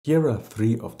Here are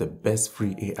 3 of the best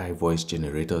free AI voice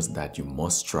generators that you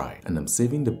must try, and I'm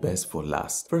saving the best for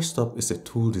last. First up is a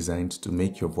tool designed to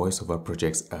make your voiceover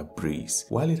projects a breeze.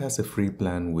 While it has a free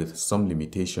plan with some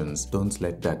limitations, don't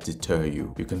let that deter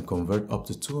you. You can convert up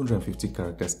to 250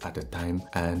 characters at a time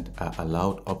and are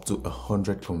allowed up to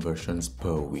 100 conversions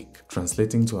per week,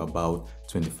 translating to about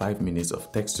 25 minutes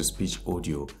of text-to-speech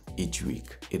audio each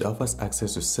week. It offers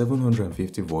access to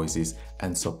 750 voices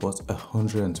and supports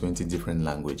 120 different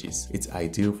languages. It's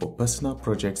ideal for personal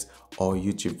projects or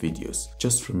YouTube videos.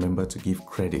 Just remember to give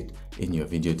credit in your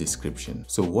video description.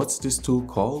 So what's this tool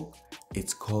called?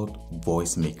 It's called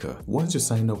Voic Maker. Once you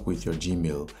sign up with your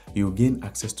Gmail, you'll gain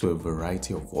access to a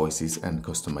variety of voices and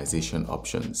customization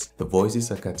options. The voices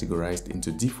are categorized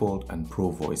into default and pro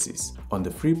voices. On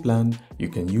the free plan, you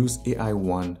can use AI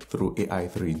 1 through AI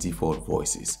 3 default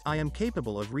voices. I am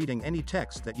capable of reading any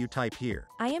text that you type here.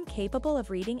 I am capable of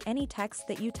reading any text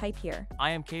that you type here. I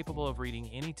am capable of reading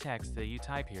any text that you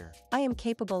type here. I am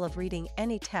capable of reading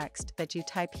any text that you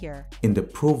type here. In the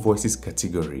Pro Voices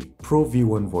category, Pro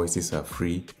V1 voices are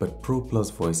free, but Pro Plus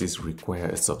voices require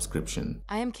a subscription.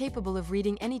 I am capable of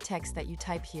reading any text that you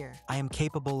type here. I am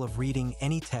capable of reading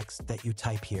any text that you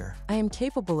type here. I am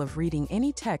capable of reading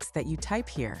any text that you type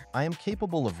here. I am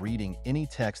capable of reading any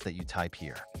text that you type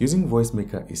here. Using Voic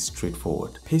Maker is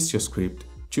straightforward. Paste your script,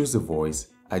 choose the voice,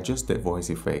 adjust the voice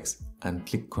effects, and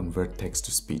click Convert Text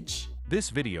to Speech.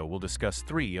 This video will discuss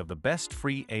 3 of the best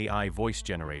free AI voice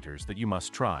generators that you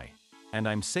must try, and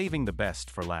I'm saving the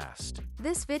best for last.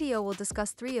 This video will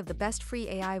discuss 3 of the best free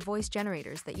AI voice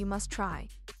generators that you must try,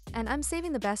 and I'm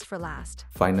saving the best for last.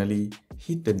 Finally,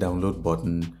 hit the download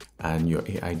button and your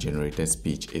AI generated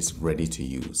speech is ready to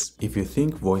use. If you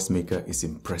think Voic Maker is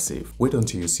impressive, wait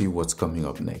until you see what's coming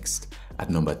up next. At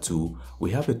number 2,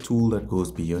 we have a tool that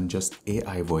goes beyond just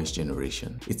AI voice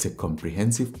generation. It's a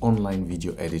comprehensive online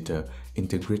video editor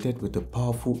integrated with a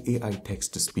powerful AI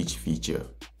text-to-speech feature.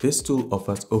 This tool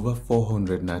offers over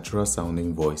 400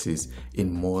 natural-sounding voices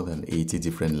in more than 80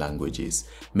 different languages,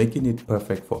 making it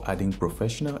perfect for adding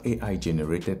professional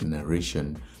AI-generated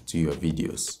narration to your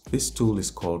videos. This tool is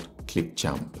called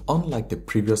Clipchamp. Unlike the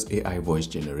previous AI voice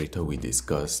generator we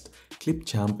discussed,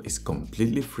 Clipchamp is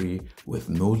completely free with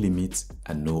no limits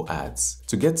and no ads.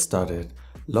 To get started,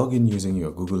 log in using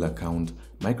your Google account,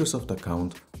 Microsoft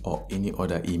account, or any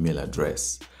other email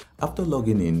address. After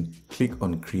logging in, click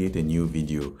on Create a new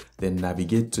video, then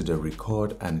navigate to the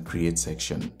Record and Create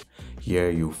section. Here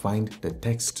you'll find the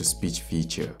text-to-speech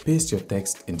feature. Paste your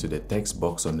text into the text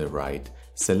box on the right,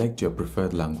 select your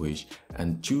preferred language,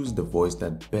 and choose the voice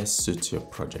that best suits your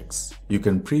projects. You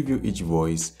can preview each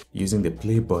voice using the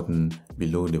play button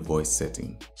below the voice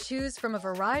setting. Choose from a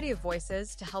variety of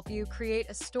voices to help you create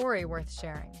a story worth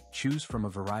sharing. Choose from a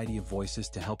variety of voices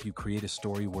to help you create a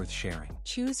story worth sharing.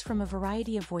 Choose from a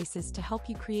variety of voices to help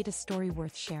you create a story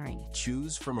worth sharing.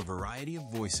 Choose from a variety of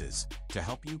voices to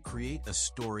help you create a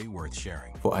story worth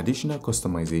sharing. For additional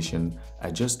customization,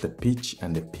 adjust the pitch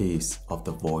and the pace of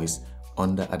the voice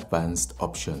under Advanced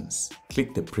Options.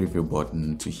 Click the preview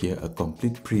button to hear a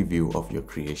complete preview of your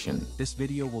creation. This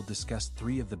video will discuss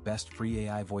 3 of the best free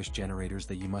AI voice generators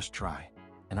that you must try,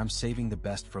 and I'm saving the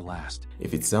best for last.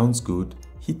 If it sounds good,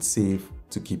 hit save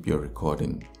to keep your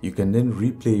recording. You can then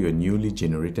replay your newly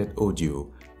generated audio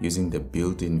using the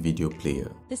built-in video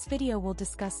player. This video will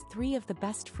discuss 3 of the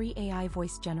best free AI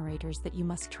voice generators that you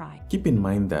must try. Keep in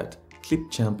mind that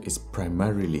Clipchamp is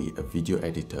primarily a video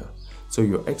editor, so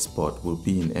your export will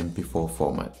be in MP4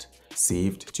 format,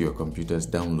 saved to your computer's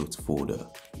downloads folder.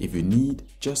 If you need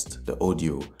just the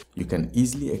audio, you can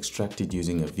easily extract it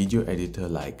using a video editor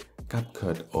like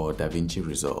CapCut or DaVinci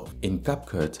Resolve. In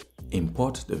CapCut,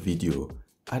 import the video,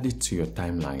 add it to your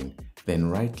timeline,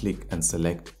 then right-click and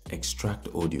select Extract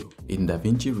Audio. In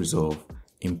DaVinci Resolve,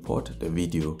 import the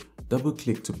video,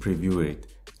 double-click to preview it,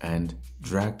 and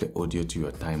drag the audio to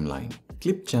your timeline.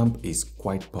 Clipchamp is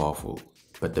quite powerful,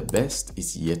 but the best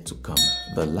is yet to come.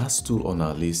 The last tool on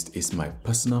our list is my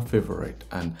personal favorite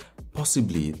and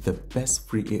possibly the best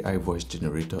free AI voice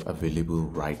generator available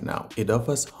right now. It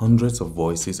offers hundreds of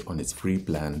voices on its free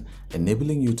plan,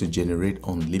 enabling you to generate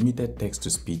unlimited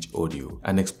text-to-speech audio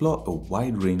and explore a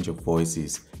wide range of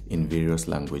voices in various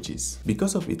languages.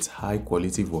 Because of its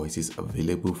high-quality voices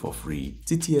available for free,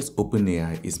 TTS Open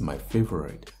AI is my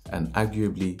favorite and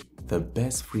arguably the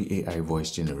best free AI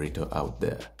voice generator out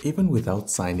there. Even without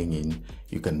signing in,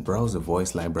 you can browse the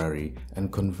voice library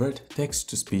and convert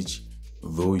text-to-speech,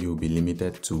 though you'll be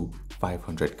limited to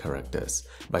 500 characters.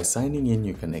 By signing in,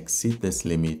 you can exceed this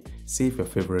limit, save your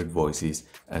favorite voices,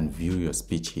 and view your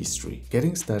speech history.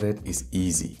 Getting started is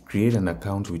easy. Create an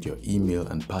account with your email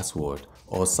and password,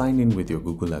 or sign in with your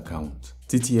Google account.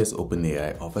 TTS Open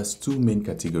AI offers two main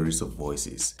categories of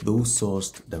voices, those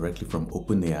sourced directly from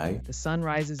OpenAI. The sun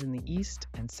rises in the east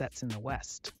and sets in the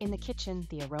west. In the kitchen,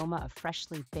 the aroma of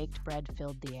freshly baked bread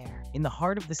filled the air. In the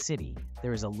heart of the city,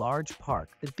 there is a large park.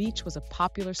 The beach was a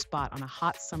popular spot on a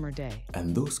hot summer day.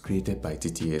 And those created by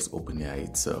TTS OpenAI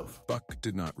itself. Buck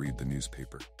did not read the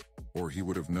newspaper, or he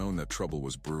would have known that trouble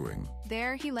was brewing.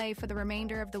 There he lay for the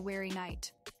remainder of the weary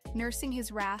night, nursing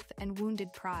his wrath and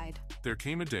wounded pride. There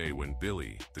came a day when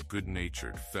Billy, the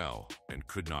good-natured, fell and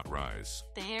could not rise.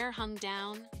 The hair hung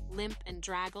down, limp and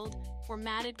draggled, or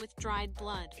matted with dried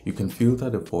blood. You can filter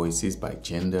the voices by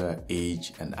gender,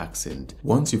 age, and accent.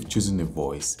 Once you've chosen a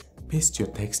voice, paste your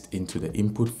text into the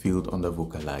input field under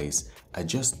Vocalize,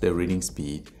 adjust the reading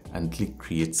speed, and click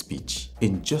Create Speech.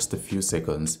 In just a few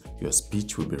seconds, your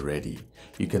speech will be ready.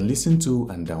 You can listen to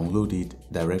and download it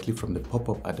directly from the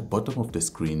pop-up at the bottom of the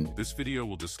screen. This video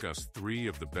will discuss 3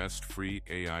 of the best free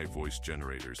AI voice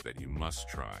generators that you must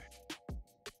try.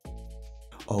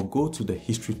 Or go to the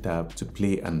History tab to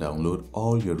play and download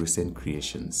all your recent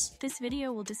creations. This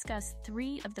video will discuss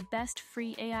 3 of the best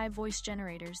free AI voice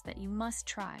generators that you must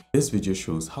try. This video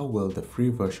shows how well the free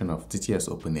version of TTS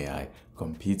OpenAI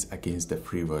competes against the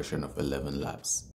free version of ElevenLabs.